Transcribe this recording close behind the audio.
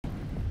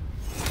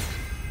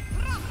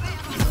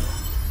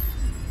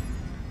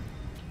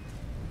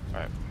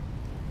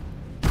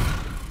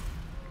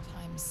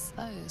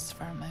slows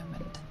for a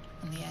moment,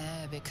 and the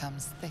air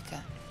becomes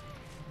thicker.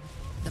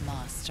 The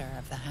master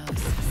of the house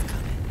is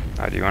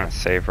coming. Do you want to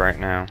save right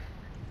now?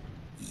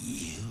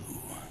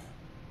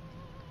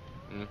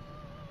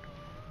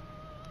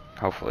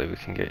 Hopefully we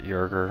can get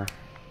Yerger.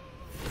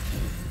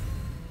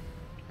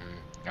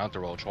 I have to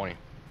roll 20.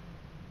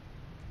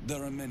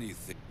 There are many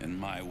things in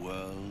my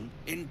world.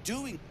 In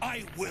doing,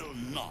 I will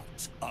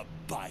not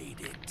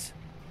abide it.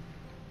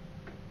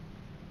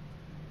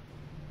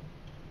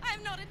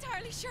 I'm not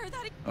entirely sure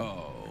that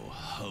Oh,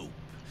 Hope.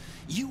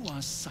 You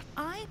are such...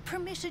 I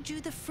permitted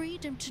you the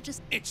freedom to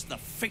just... It's the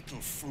fatal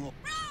flaw.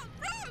 Wrong!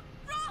 Wrong!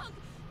 Wrong!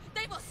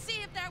 They will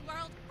save their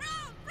world.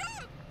 Wrong!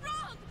 Wrong!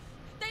 Wrong!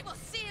 They will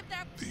save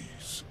their...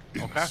 These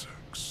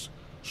insects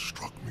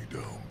struck me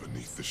down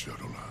beneath the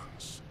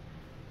Shadowlands.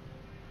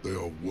 They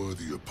are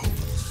worthy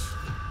opponents.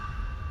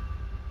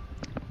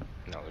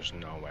 No, there's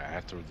no way. I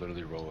have to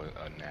literally roll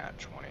a nat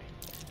 20.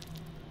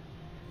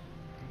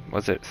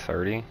 Was it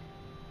 30?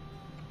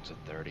 It's a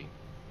 30.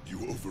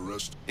 You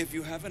overestimate. If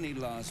you have any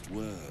last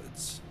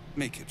words,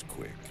 make it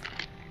quick.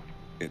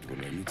 It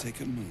will only take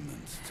a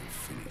moment to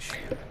finish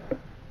it.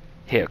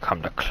 Here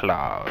come the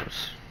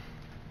claws.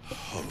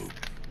 Hope.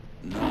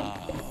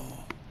 Now.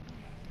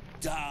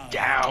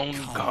 Down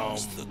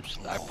comes the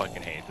claw. I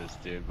fucking hate this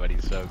dude, but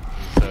he's so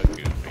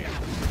goofy.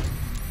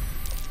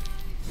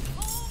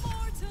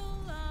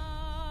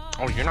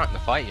 Oh, you're not in the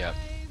fight yet.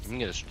 You can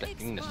get a sneak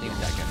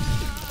attack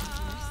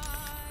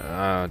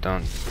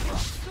in.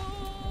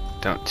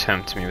 Don't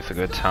tempt me with a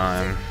good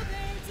time.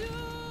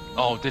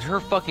 Oh, did her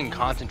fucking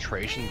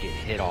concentration get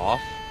hit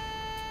off?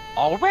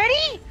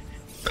 Already?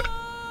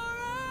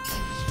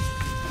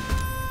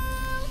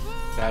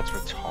 That's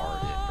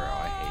retarded, bro.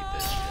 I hate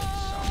this shit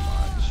so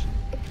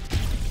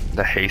much.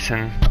 The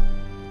hasten?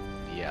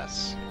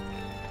 Yes.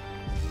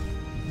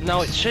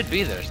 No, it should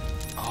be there.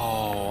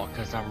 Oh,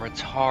 because I'm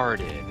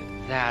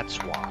retarded. That's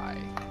why.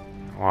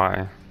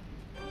 Why?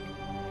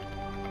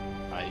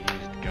 I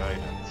used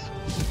guidance.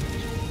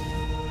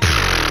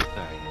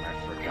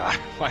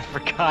 I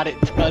forgot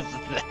it does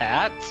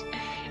that.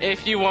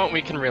 If you want,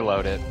 we can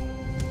reload it.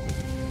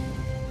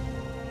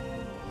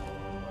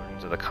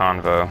 Into the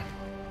convo.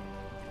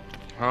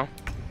 Huh?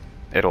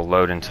 It'll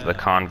load into the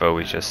convo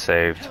we just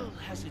saved.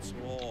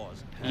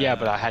 Yeah,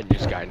 but I hadn't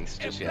used guidance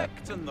just yet.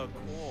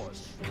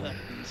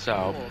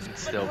 So, it'd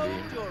still be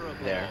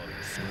there.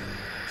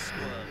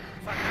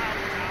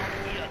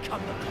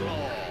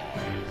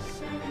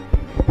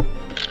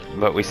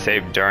 But we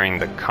saved during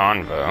the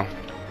convo.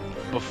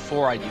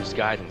 Before I used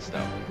guidance,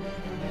 though.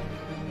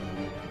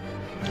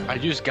 I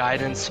used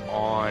guidance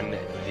on the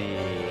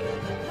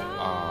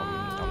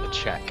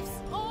check.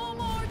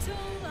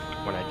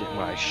 When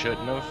I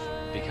shouldn't have,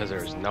 because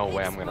there's no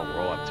way I'm gonna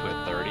roll up to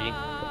a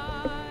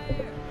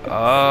 30.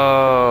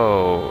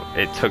 Oh,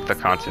 it took the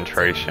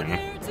concentration.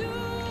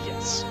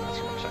 Yes, that's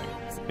what I'm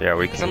saying. Yeah,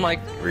 we can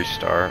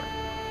restart.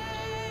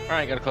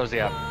 Alright, gotta close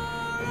the app.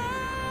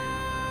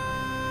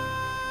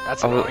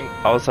 That's annoying.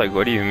 I was like,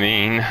 what do you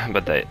mean?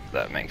 But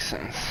that makes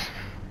sense.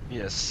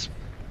 Yes.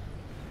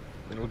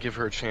 It'll give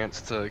her a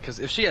chance to, because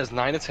if she has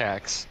 9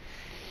 attacks,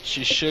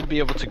 she should be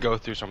able to go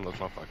through some of those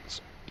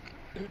motherfuckers.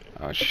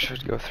 Oh, she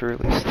should go through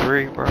at least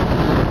 3, bro.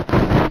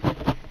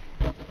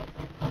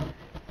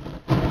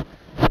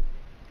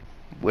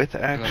 With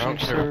action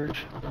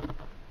surge?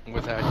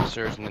 With action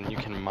surge, and then you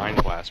can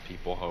mind blast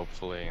people,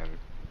 hopefully, and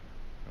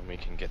we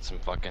can get some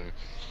fucking...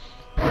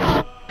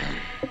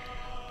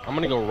 I'm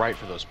gonna go right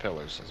for those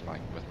pillars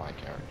with my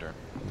character.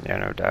 Yeah,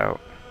 no doubt.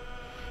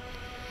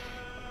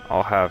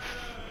 I'll have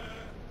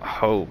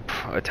Hope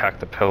attack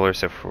the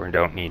pillars if we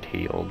don't need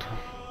healed.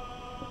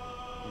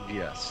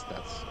 Yes,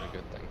 that's a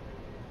good thing.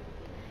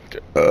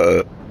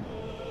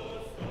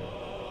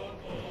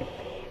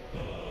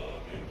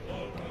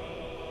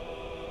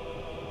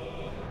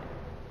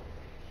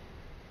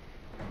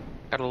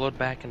 Gotta load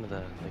back into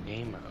the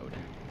game mode.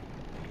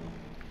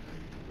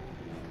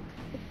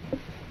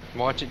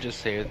 Watch it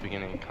just say at the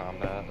beginning of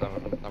combat. That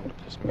would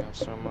piss me off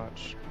so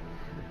much.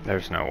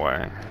 There's no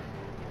way.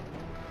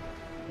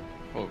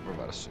 Oh, we're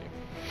about to see.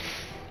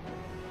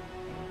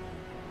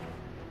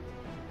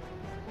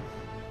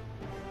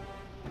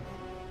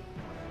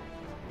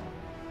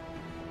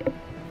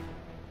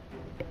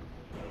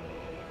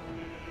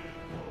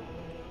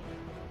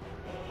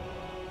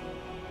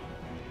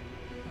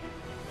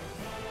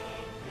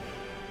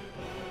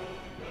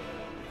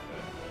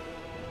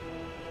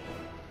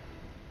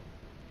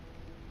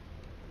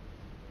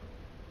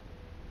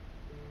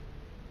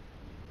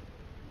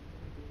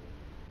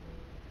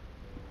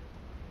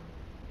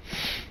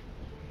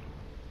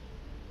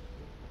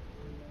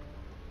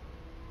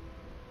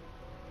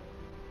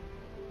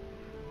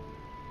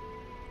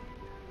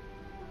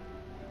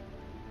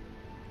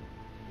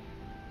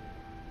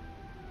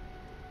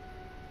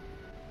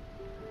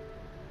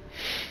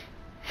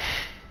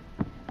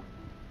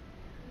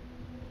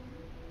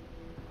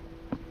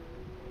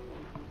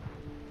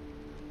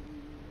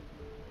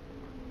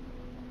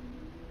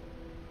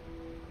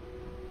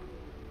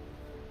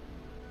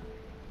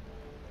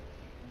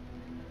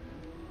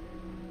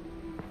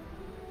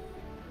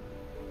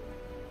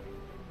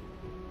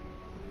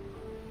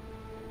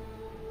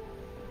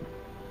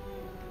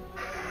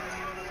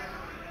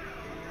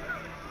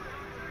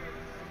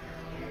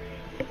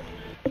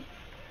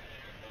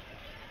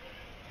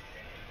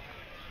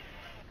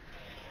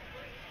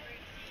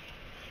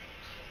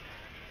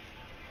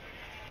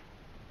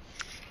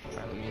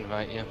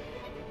 invite you.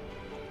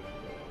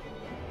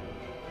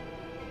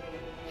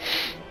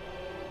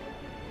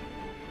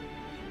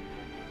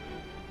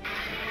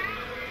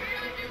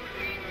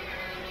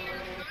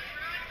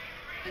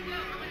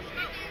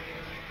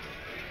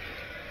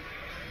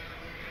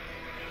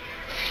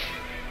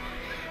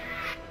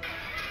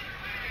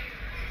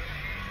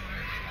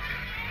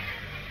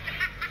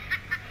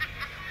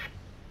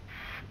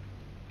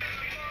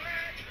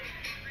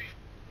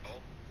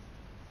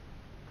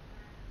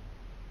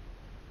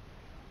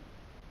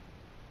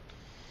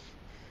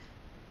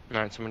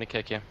 Alright, so I'm gonna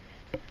kick you.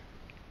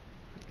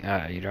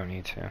 You don't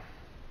need to.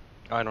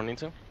 Oh, I don't need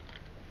to?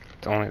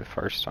 It's only the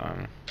first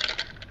time.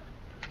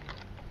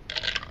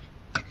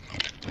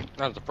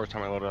 That was the first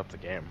time I loaded up the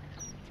game.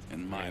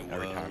 In my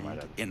Every time I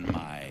world, did. in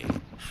my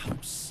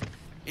house.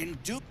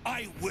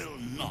 I will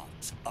not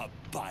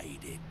abide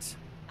it.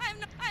 I'm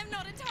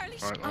not entirely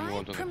sure. Alright, I'm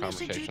going to the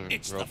conversation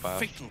It's real the fast.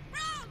 fatal.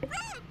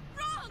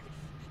 Wrong!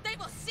 They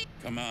will see.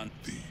 Come on.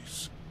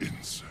 These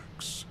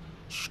insects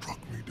struck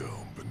me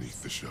down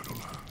beneath the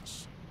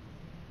Shadowlands.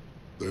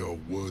 They are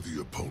worthy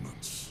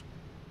opponents.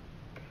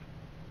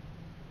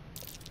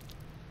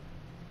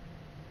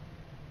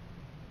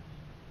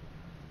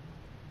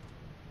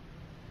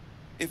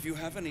 If you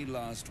have any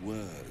last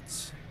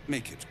words,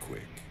 make it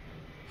quick.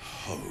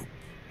 Hope.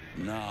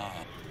 Nah.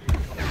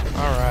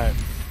 Alright.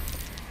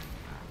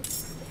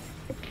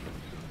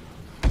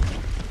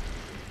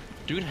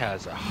 Dude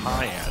has a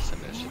high ass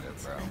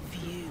initiative, bro.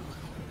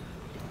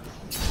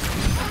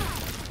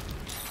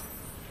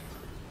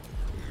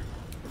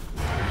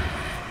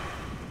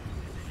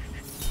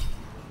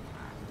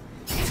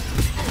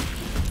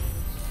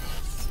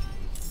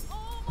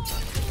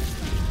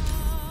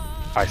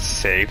 I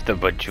saved the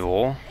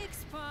Bejewel.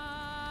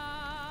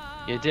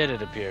 You did,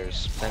 it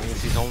appears. That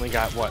means he's only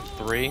got, what,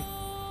 3?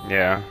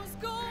 Yeah.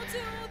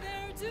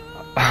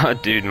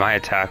 Dude, my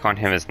attack on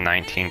him is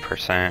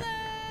 19%.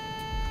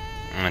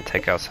 I'm gonna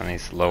take out some of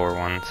these lower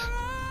ones.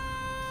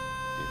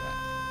 Do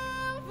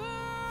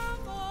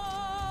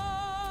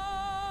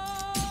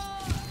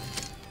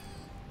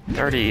that.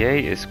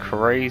 38 is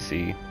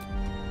crazy.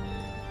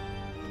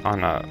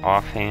 On a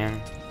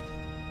offhand.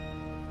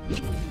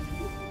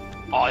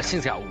 Oh, this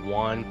thing's got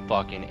 1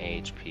 fucking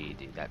HP,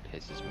 dude. That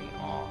pisses me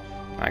off.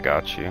 I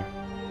got you.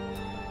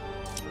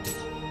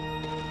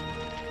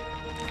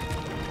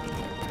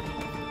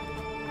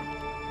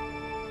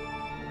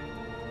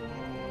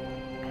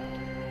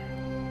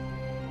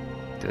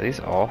 Do these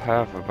all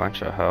have a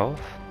bunch of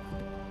health?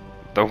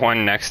 The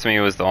one next to me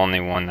was the only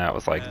one that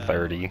was like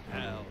 30.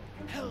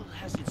 Hell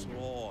has its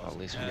laws. At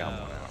least we got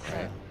one out,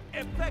 right?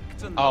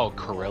 Effect and Oh,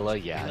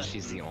 Corilla, yeah,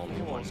 she's the only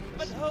one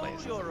But who hold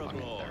plays your fucking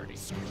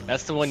applause. 30.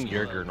 That's the one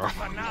Yerger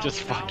normally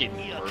just fucking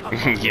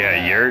murders.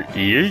 Yeah, you're.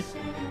 Yeah,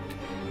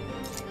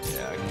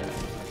 okay.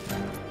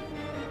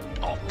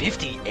 Oh,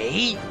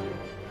 58?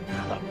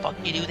 How the fuck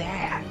you do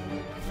that?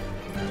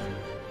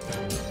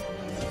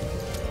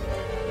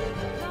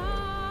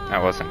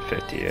 That wasn't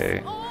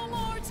 58. No, I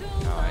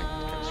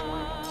could've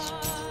sworn it was.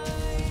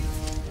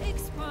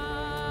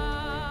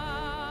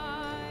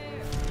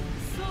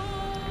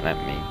 Let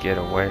me get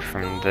away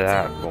from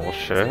that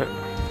bullshit. The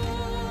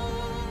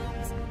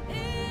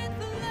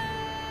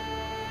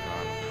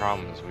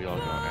problem is we all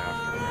go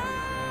after him.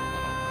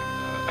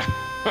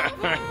 I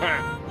don't like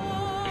that.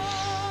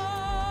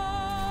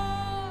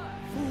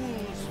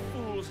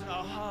 fools,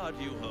 how hard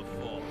you have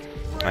fought.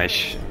 He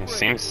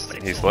seems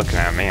he's looking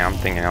at me. I'm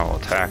thinking he'll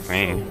attack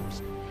me.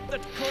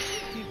 That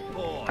couldn't be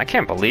born. I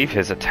can't believe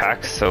his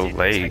attack's so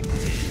late.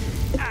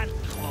 And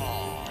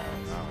clawed.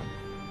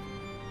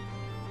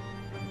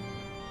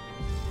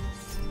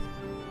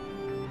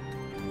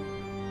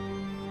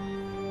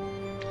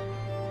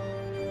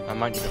 I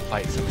might need to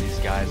fight some of these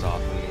guys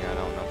off of me. I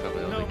don't know if I'll be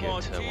able No to get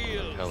more to one of the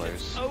deals. pillars.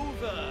 It's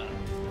over.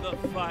 The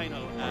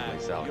final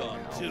act. Zelda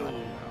You're now,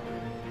 doomed.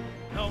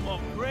 No more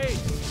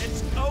grace.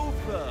 It's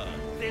over.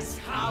 This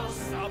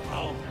house of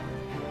hope.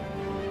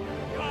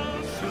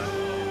 You're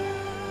doomed.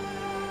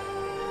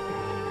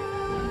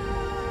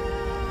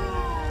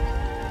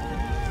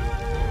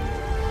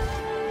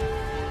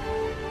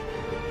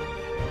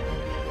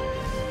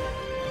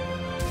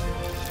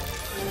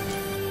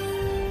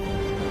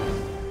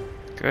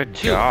 Good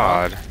Two,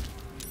 God.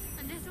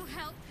 A little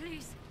help,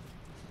 please.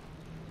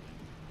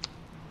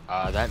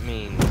 That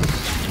means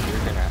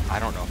you're gonna. I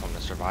don't know if I'm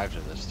gonna survive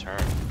to this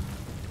turn.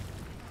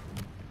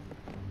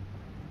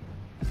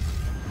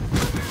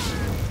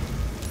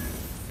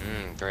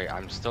 Great.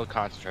 I'm still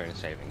concentrating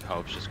saving.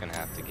 Hope's just gonna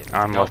have to get.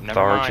 I'm Nope, never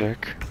mind.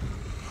 lethargic.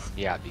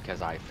 Yeah,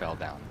 because I fell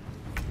down.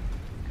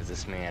 Because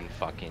this man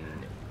fucking.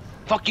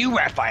 Fuck you,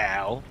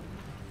 Raphael!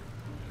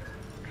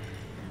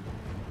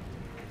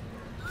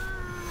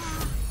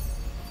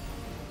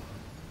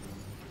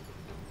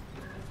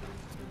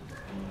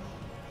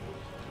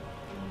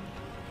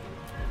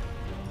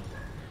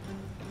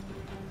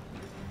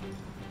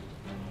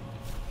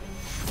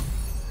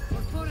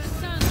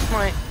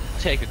 Might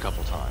take a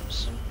couple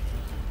times.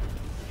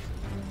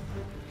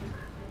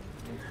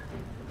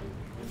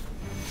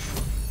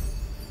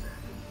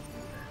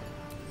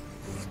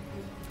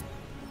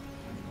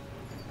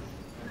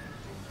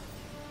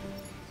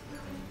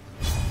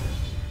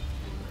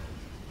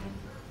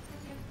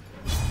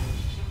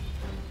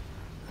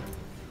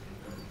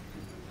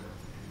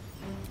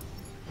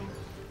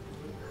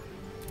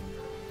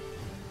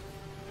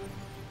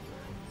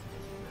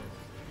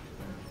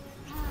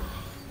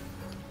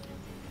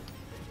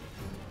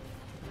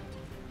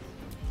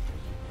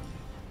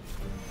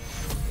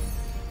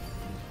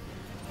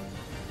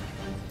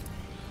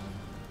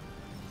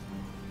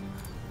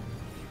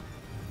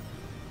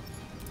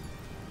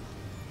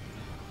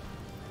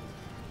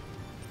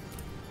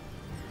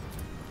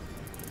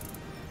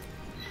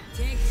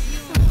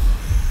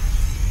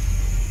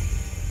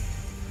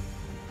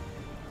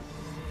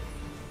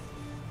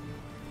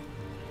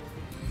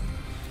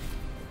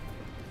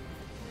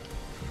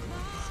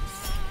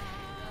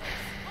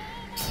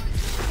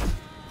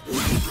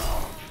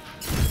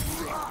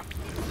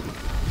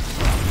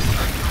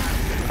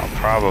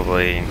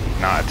 probably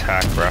not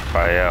attack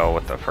Raphael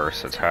with the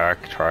first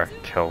attack. Try to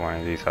kill one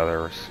of these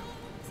others.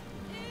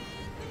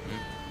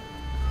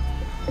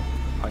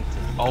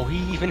 Oh, he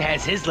even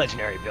has his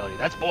legendary ability.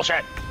 That's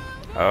bullshit.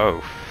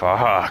 Oh,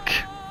 fuck.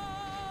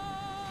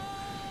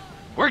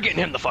 We're getting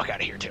him the fuck out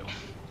of here, too.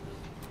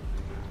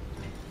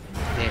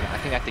 Damn it, I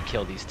think I have to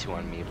kill these two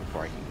on me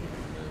before I can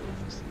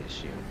move. This is the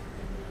issue.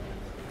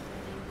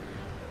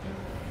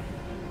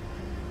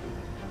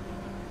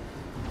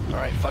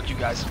 Alright, fuck you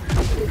guys.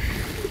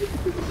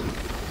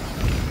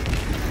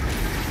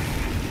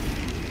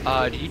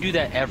 Do you do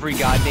that every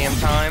goddamn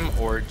time,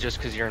 or just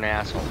because you're an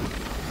asshole?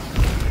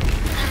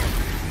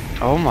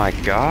 Oh my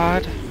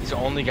god. He's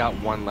only got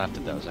one left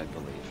of those, I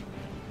believe.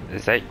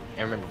 Is that...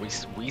 And remember, we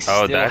still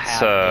Oh, that's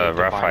have a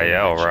divine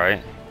Raphael, intervention.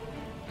 right?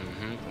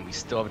 Mm-hmm, and we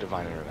still have a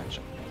divine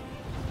intervention.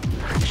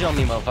 Show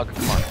me, motherfucker,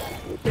 come on.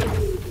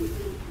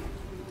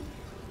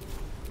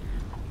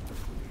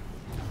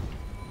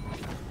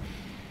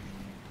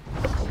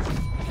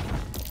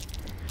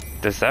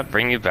 Does that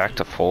bring you back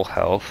to full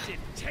health?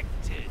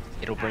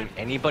 It'll bring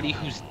anybody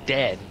who's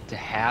dead to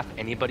half,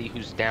 anybody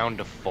who's down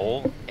to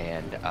full,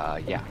 and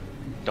yeah.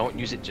 Don't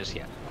use it just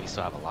yet. We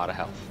still have a lot of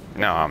health.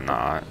 No, I'm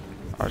not.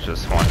 I was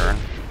just wondering.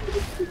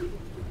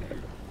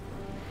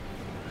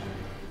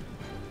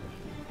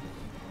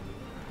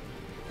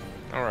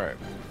 Alright.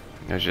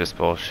 It's just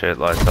bullshit.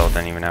 Lysel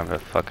didn't even have a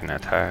fucking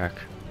attack.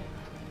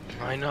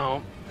 I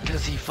know,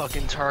 because he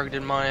fucking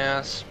targeted my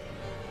ass.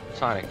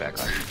 Sonic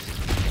backlash.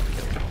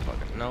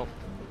 Fucking nope.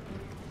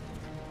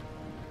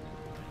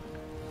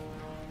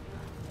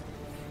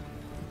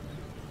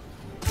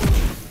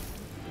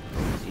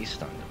 He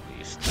stunned at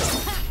least.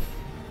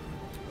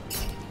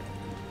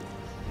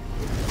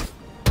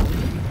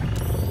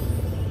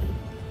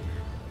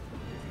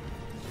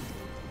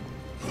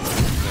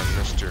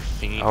 Mr.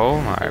 Fiend.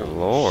 Oh my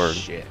lord.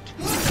 Shit.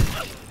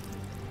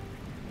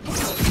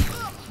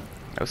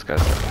 Those guys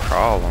have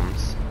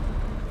problems.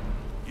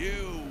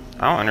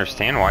 I don't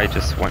understand why he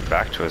just went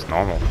back to his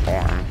normal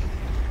form.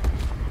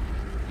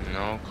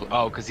 No clue.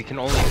 Oh, because he can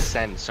only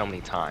ascend so many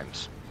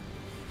times.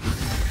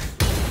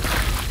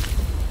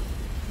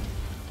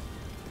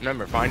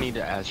 Remember, if I need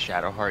to, as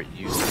Shadowheart,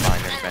 use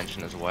Divine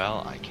Intervention as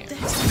well, I can.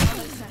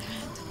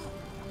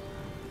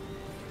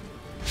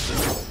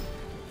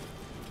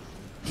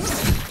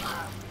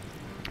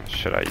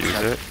 Should I use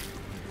it?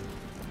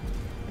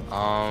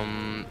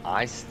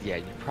 Yeah,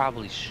 you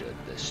probably should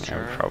this Yeah,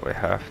 turn. we probably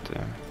have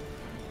to.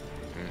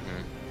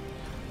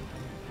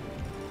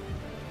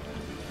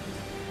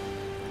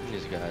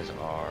 These guys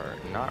are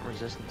not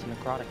resistant to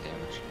necrotic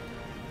damage.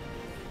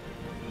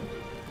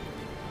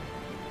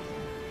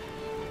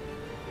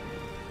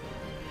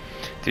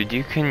 Dude,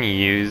 you can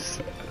use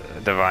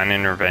Divine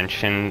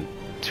Intervention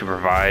to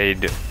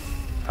provide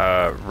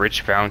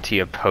rich bounty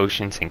of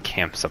potions and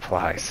camp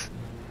supplies.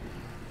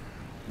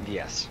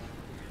 Yes.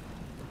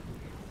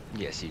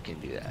 Yes, you can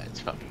do that. It's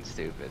fucking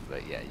stupid,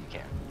 but yeah, you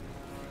can.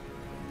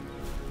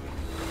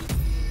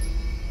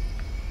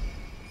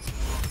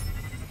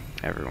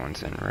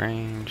 Everyone's in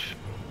range.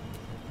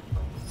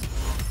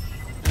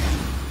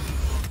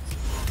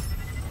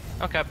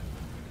 Okay.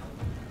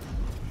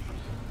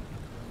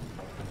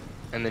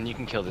 And then you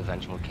can kill the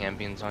vengeful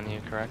champions on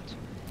you, correct?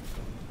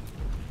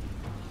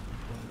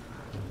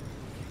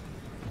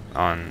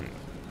 On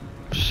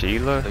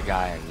Sheila? The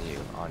guy on you,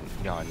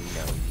 on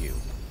you,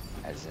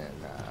 as in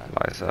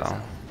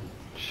Lysel.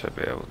 Should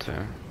be able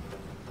to.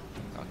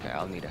 Okay,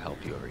 I'll need to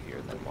help you over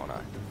here then, won't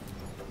I?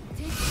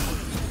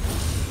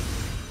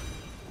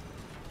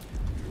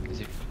 Because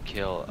if you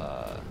kill,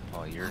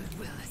 well, you're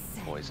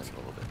poisoned a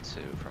little bit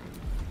too from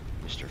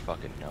Mr.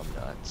 fucking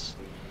Numbnuts.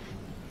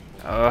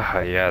 Oh,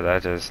 yeah,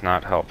 that is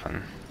not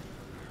helping.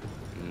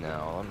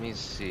 No, let me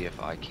see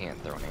if I can't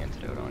throw an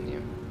antidote on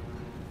you.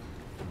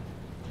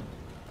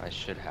 I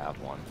should have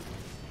one.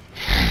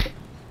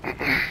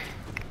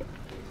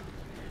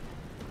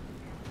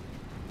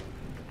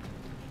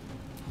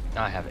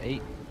 I have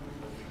 8.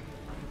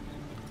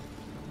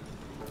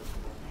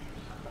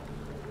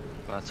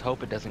 Let's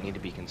hope it doesn't need to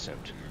be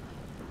consumed.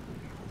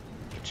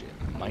 Which it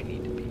might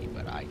need to be,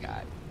 but I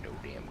got no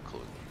damn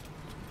clue.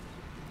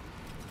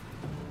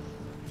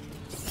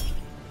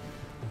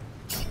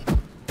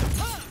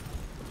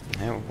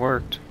 It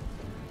worked.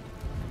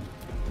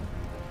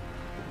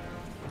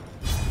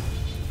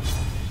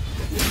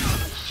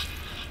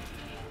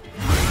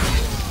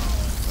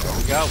 There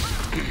we go.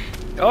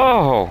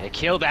 Oh! Hey,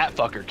 kill that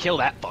fucker. Kill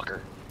that fucker.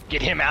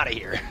 Get him out of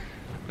here.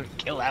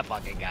 Kill that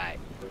fucking guy.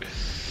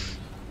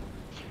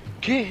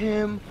 Get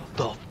him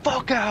the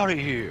fuck out of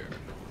here.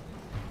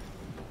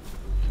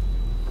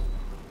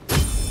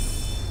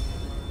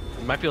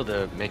 You might be able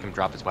to make him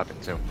drop his weapon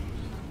too.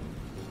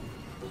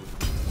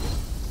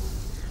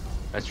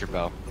 That's your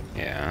bow.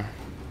 Yeah.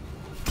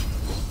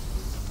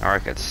 Or I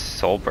could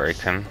soul break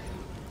him.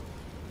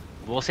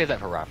 We'll save that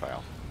for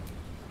Raphael.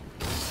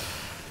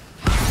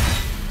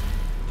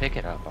 Pick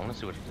it up. I want to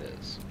see what it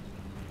is.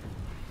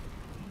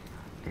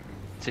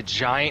 It's a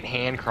giant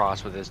hand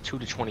cross with his 2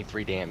 to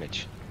 23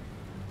 damage.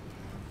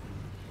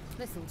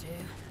 Listen, Drew.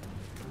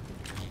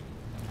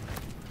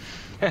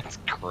 That's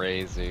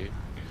crazy.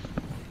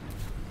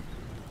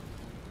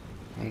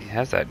 He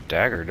has that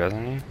dagger,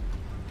 doesn't he?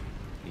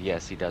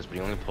 Yes, he does, but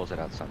he only pulls it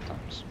out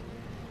sometimes.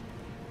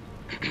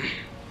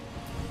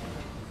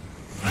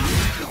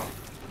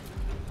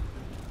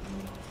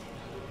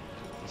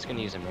 He's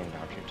gonna use a main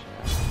object to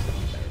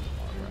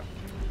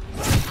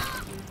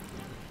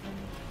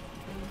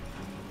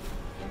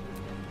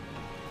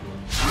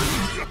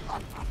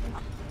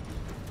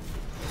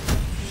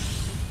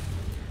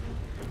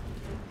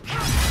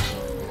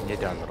You're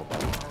done, little boy.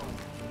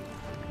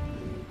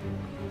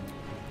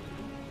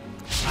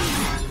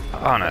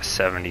 On a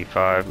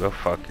 75, go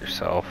fuck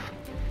yourself.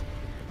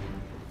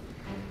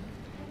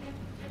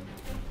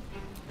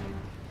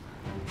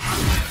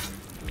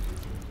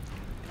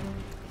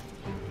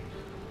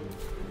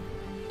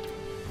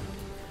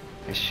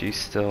 Is she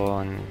still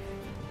on?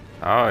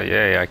 Oh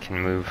yay, I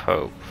can move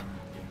Hope.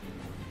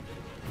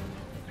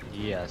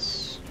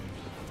 Yes.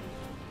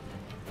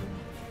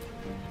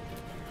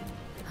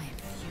 I am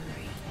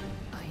fury.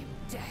 I am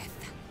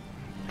death.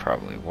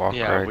 Probably walk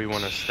Yeah, right we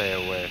want to stay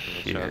away from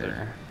each other.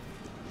 here.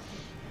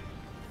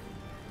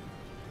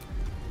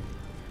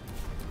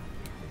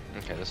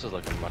 Okay, this is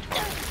looking much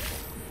more.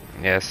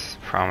 Yes,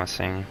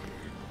 promising.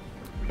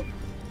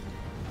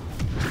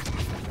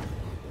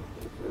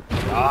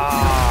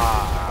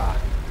 Ah!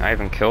 I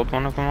even killed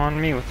one of them on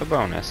me with a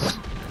bonus.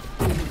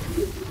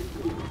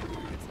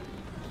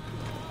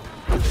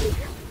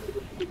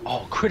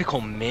 Oh, critical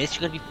miss?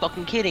 You gotta be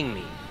fucking kidding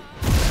me.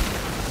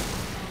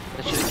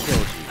 That should have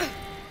killed you.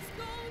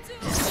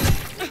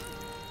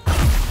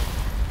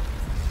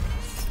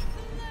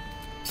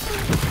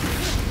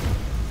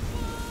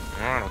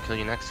 Alright, I'll kill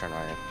you next turn,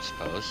 I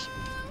suppose.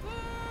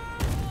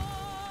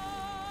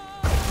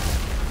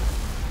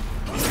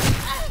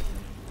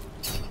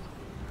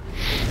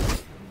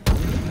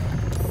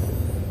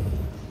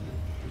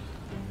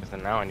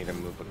 Then now I need to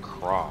move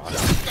across.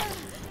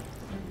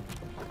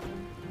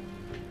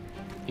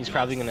 He's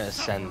probably gonna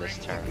ascend this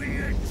turn.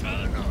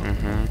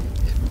 Mm-hmm.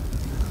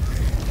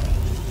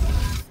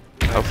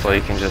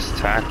 Hopefully he can just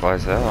attack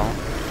Lizelle.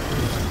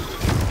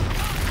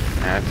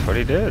 That's what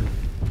he did.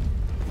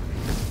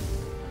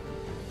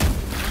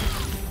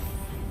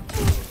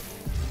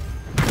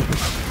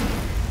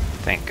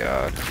 Thank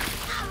God.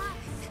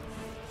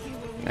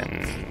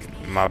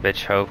 And my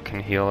bitch Hope can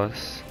heal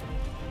us.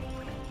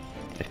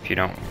 If you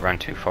don't run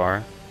too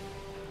far.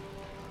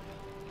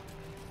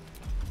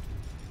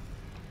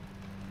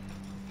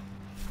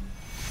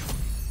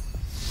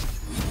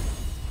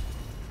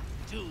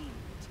 Doomed,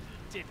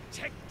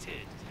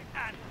 detected,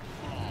 and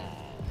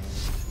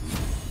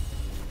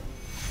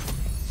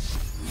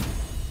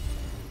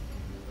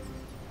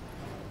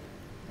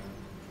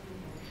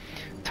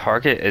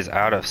Target is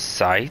out of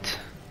sight.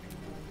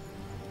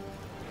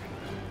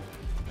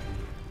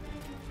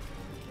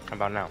 How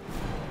about now?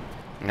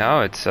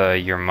 No, it's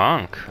your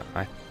monk.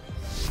 I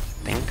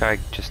think I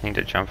just need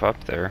to jump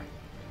up there.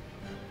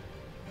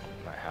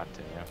 Might have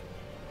to, yeah.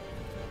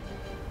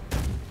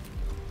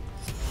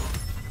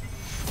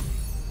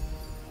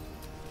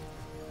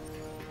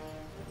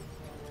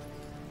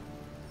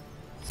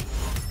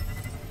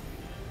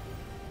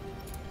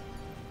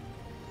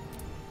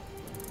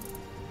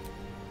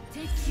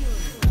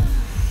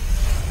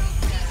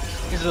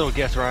 Here's a little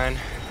gift, Ryan.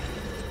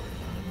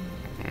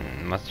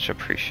 Much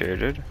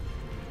appreciated.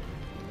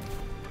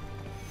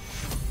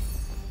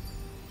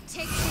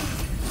 Take me.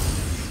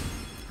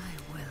 I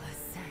will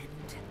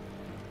ascend.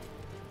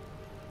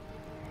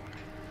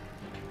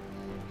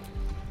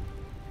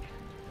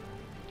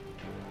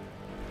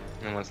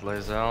 And once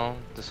Lizelle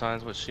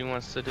decides what she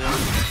wants to do,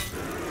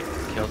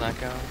 kill that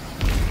guy.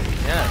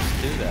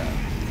 Yes, do that.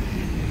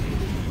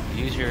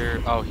 Use your.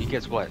 Oh, he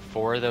gets what?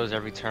 4 of those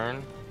every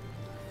turn?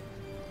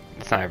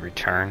 It's not every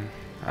turn,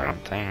 I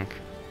don't think.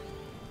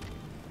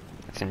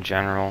 It's in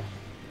general.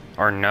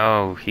 Or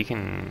no, he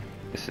can.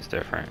 This is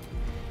different.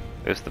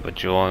 There's the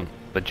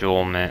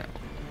bejewelment.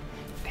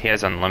 He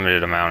has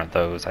unlimited amount of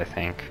those, I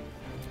think.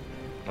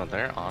 Well,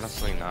 they're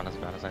honestly not as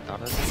bad as I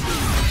thought it was.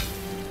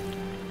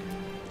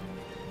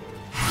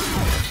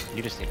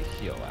 You just need to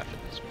heal after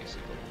this,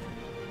 basically.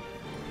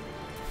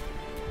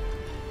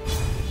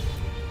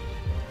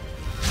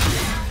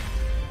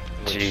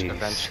 Which Jeez.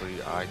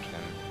 eventually I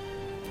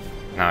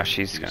can. No,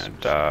 she's gonna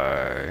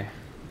die.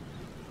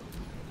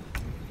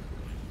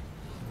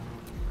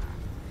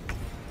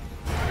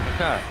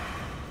 Okay.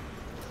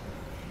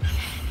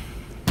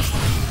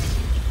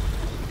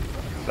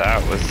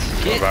 That was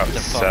Get about the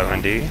fuck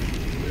 70.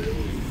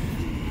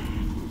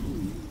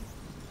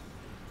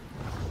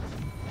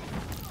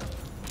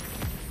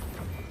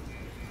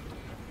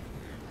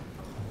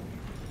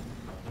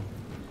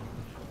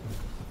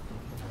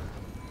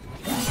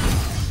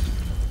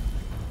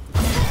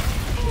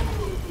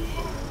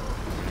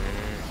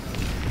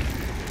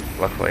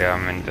 Luckily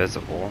I'm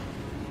invisible.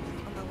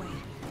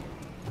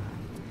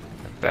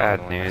 The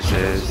bad news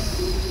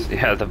is,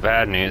 yeah, the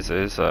bad news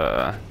is,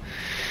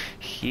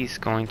 he's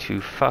going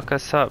to fuck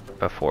us up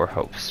before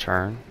Hope's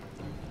turn.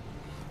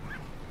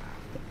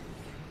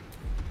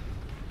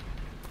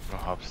 Oh,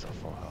 Hope's still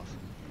full health.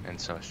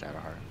 so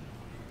Shadowheart.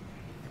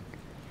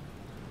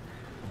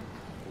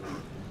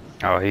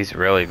 Oh, he's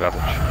really about to.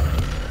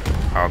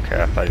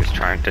 Okay, I thought he was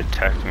trying to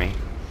detect me.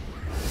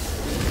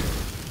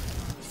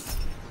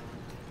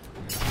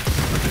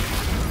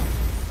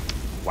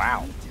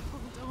 Wow.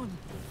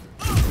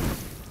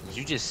 Did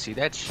you just see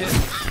that shit?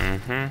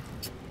 Mm-hmm.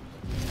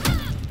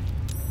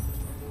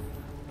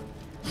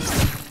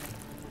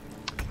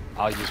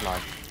 I'll use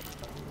mine.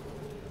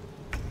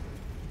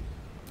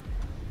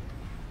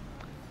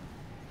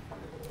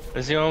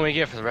 This is the only we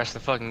get for the rest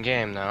of the fucking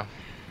game, though.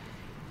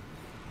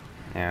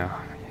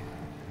 Yeah.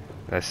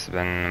 This has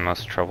been the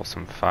most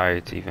troublesome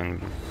fight.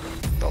 Even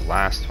the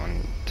last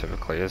one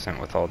typically isn't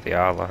with all the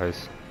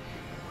allies.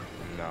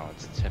 No,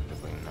 it's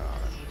typically not.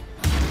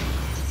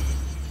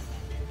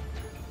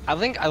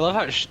 I love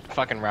how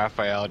fucking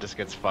Raphael just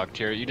gets fucked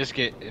here. You just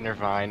get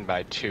intervened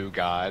by two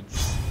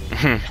gods.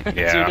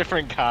 Yeah. Two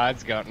different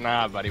gods go,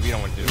 nah, buddy, we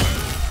don't want to do it.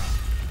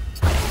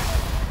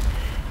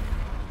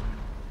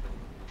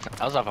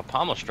 That was off a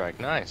pommel strike,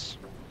 nice.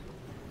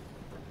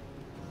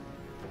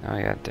 Oh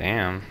yeah,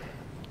 damn.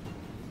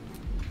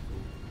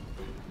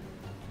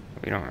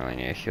 We don't really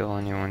need to heal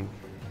anyone.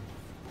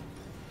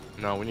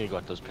 No, we need to go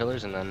at those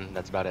pillars and then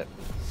that's about it.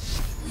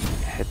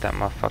 Hit that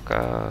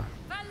motherfucker.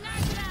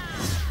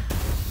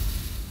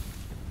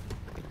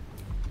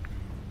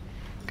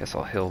 Guess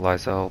I'll heal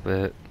Lysel a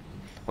bit.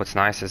 What's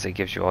nice is it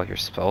gives you all your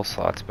spell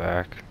slots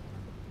back.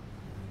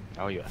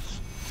 Oh yes.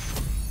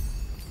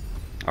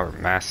 Or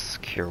mass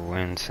cure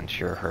wounds since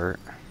you're hurt.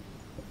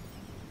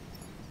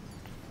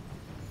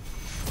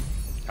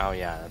 Oh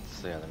yeah,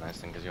 that's the other nice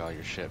thing, gives you all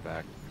your shit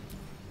back.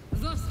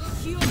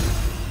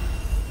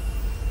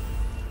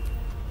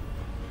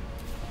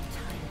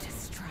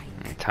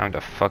 Time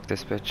to fuck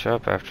this bitch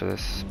up after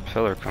this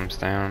pillar comes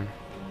down.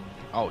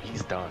 Oh,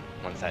 he's done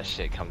once that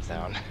shit comes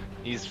down.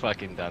 He's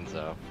fucking done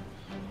so.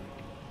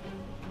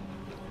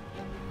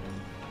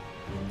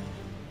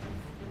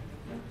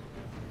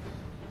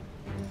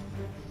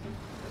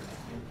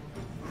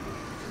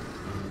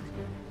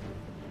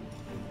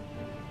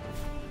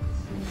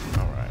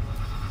 Alright.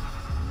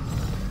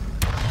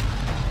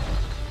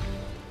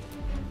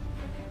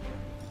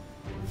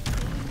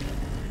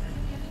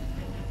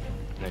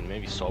 Then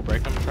maybe soul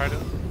break him and try to?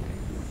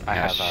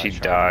 Yeah, she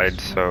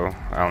died, so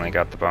I only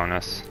got the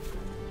bonus.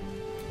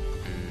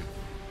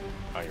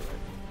 Oh, you're right.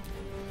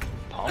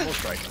 Pommel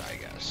strike, I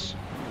guess.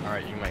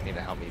 Alright, you might need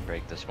to help me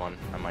break this one.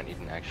 I might need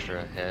an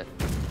extra hit.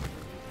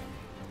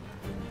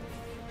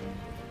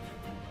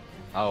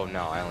 Oh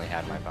no, I only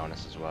had my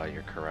bonus as well,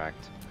 you're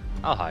correct.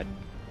 I'll hide.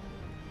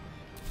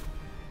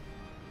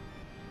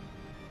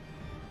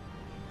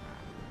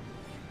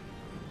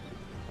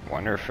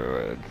 Wonder if it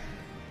would.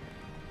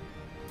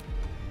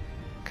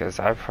 Because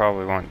I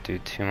probably won't do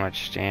too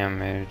much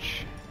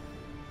damage.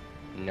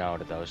 No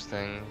to those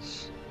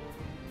things.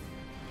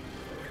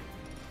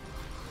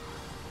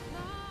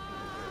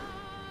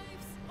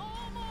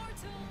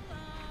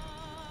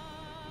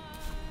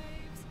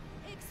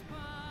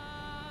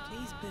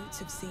 These boots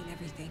have seen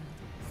everything.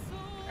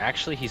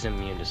 Actually, he's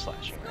immune to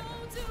slashing right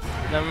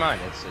now. Never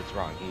mind, it's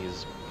wrong. He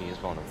is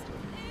vulnerable to it.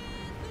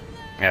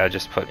 Yeah, I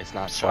just put It's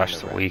not slash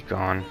showing the the weak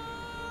on.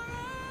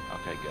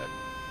 Okay, good.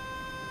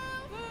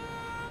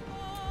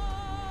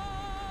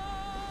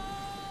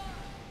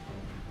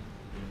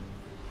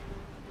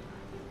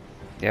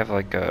 You have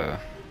like a...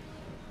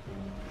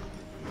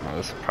 Oh,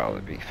 this will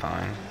probably be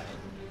fine.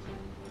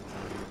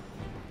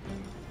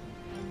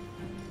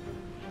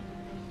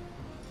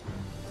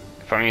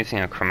 If I'm using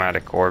a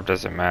chromatic orb,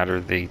 does it matter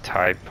the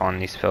type on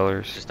these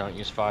pillars? Just don't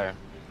use fire.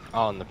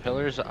 Oh, and the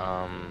pillars,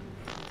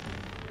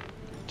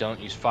 don't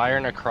use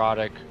fire,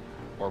 necrotic,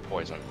 or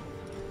poison.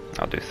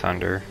 I'll do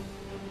thunder.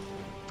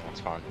 That's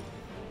fine.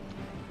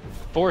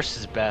 Force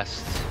is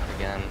best,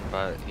 again,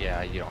 but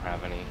yeah, you don't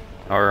have any.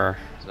 Or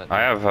I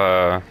have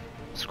a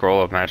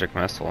scroll of magic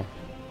missile.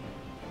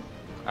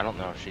 I don't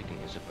know if she can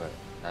use it, but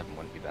that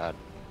wouldn't be bad.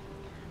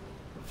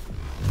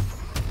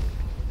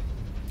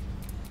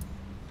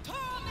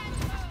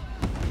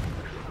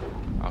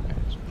 Okay.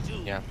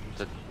 Yeah,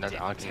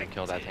 I can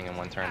kill that thing in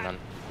one turn then.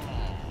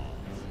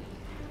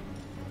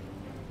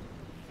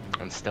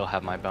 And still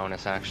have my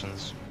bonus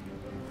actions.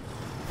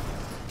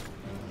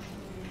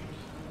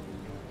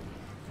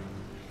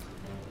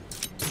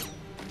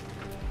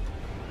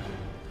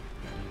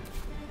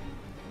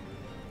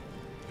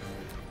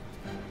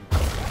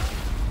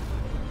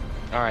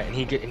 Alright, and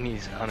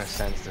he's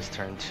unascensed this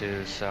turn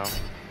too, so. I'll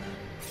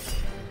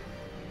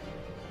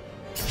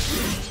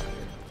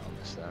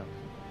miss that.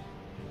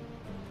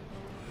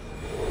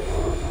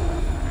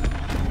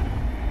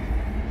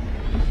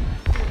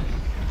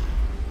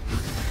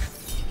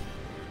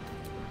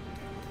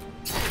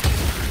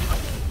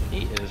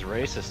 He is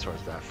racist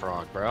towards that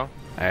frog, bro.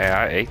 Hey,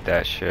 I ate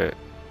that shit.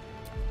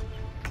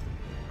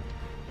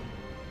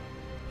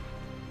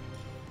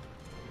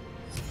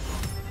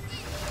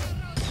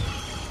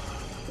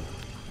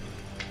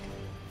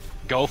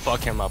 Go fuck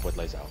him up with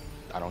Lazel.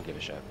 I don't give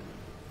a shit.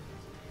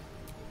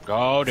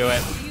 Go do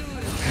it.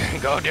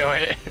 Go do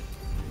it.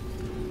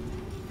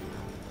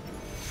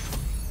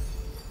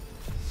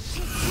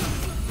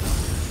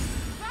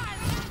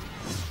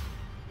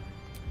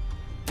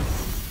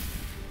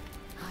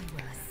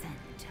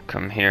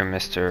 Come here,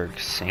 Mr.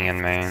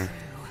 Singing Man.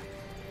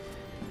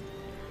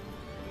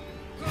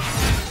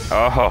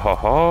 Oh ho ho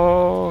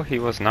ho! He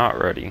was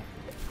not ready.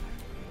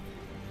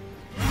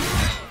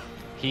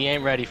 He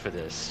ain't ready for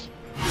this.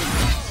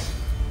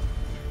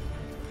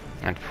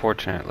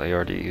 Unfortunately,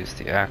 already used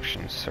the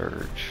action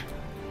surge.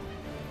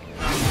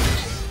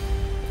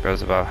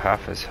 Goes about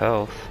half his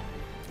health.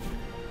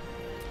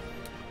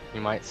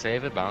 You might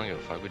save it, but I don't give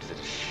a fuck. We just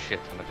did a shit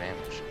ton of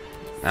damage.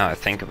 Now I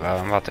think about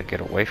it, I'm about to get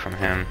away from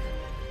him.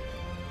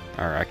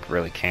 Or I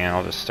really can't,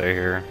 I'll just stay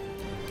here.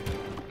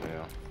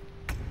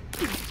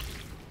 Yeah.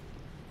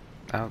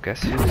 Oh,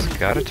 guess who's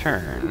got a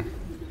turn?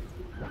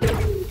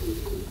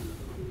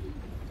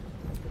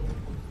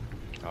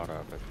 Hold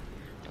up, it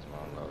doesn't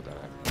want to load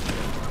that.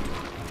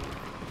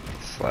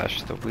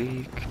 Slash the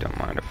weak, don't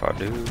mind if I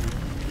do.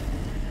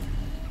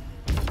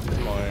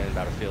 Come on,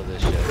 about to feel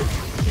this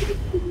shit.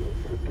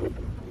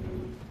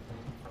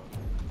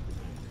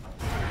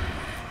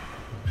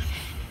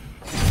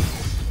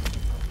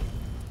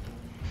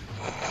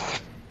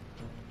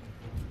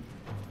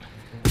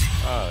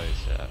 Oh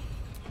shit.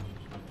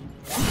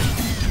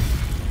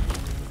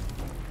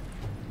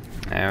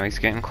 Now he's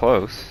getting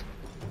close.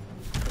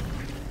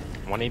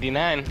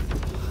 189.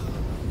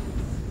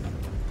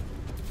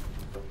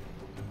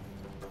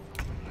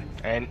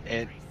 And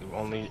it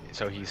only,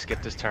 so he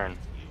skipped his turn.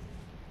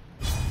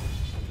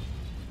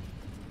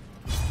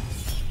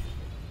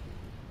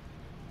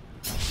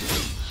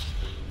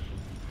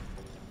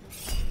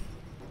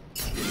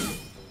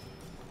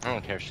 I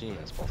don't care if she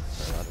missed both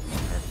of her, I don't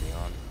want her to be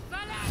on.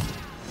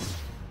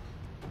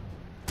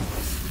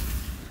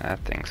 That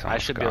thing's almost I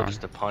should be gone. able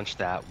just to punch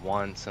that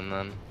once and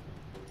then,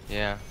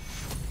 yeah.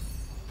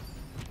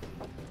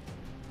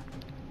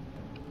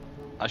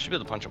 I should be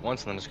able to punch it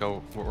once and then just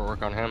go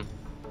work on him.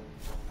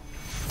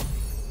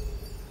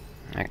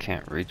 I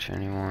can't reach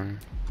anyone.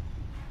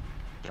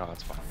 No,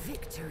 that's fine.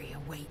 Victory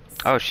awaits.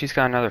 Oh, she's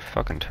got another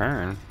fucking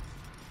turn.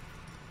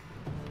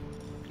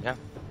 Yeah.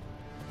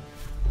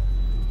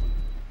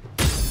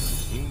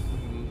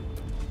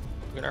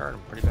 You're gonna hurt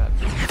him pretty bad.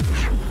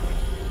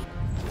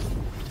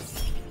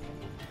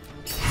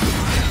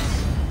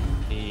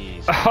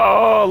 He's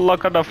Oh,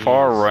 look at the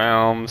far He's-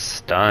 realm, he's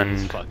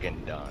stunned.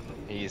 fucking done.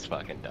 He's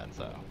fucking done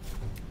so.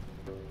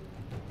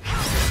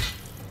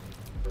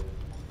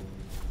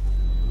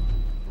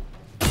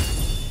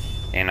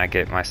 And I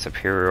get my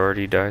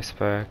superiority dice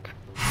back.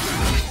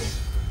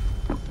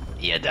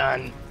 Yeah,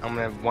 done. I'm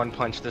gonna one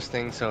punch this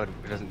thing so it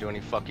doesn't do any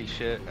fucky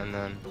shit, and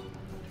then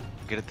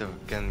get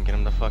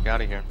him the fuck out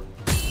of here.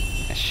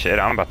 Shit,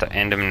 I'm about to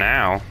end him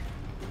now.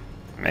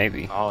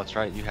 Maybe. Oh, that's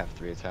right. You have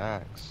 3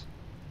 attacks.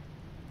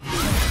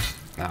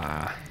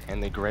 Nah.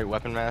 And the Great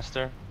Weapon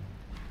Master.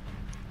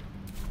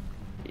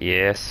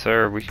 Yes,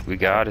 sir. We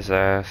got his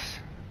ass.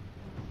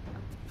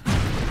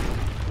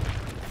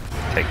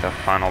 Take the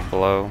final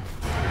blow.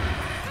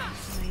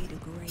 Laid a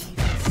grave.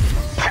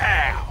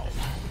 Pow!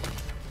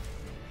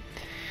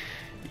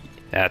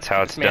 That's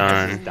how it's This man has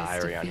done. his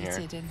diary on here.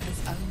 Defeated in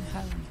his own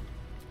home.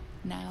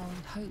 Now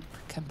hope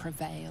can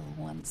prevail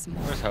once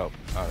more. Where's Hope?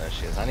 Oh, there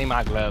she is. I need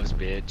my gloves,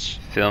 bitch.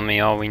 Feel me?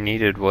 All we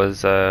needed was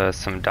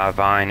some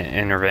divine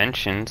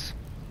interventions.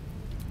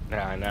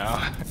 Yeah, I know.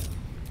 I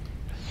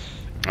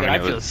Dude, mean, I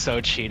it feel was-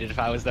 so cheated if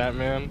I was that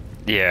man.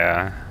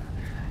 Yeah,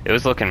 it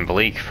was looking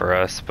bleak for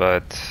us,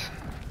 but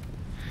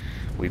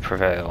we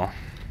prevail.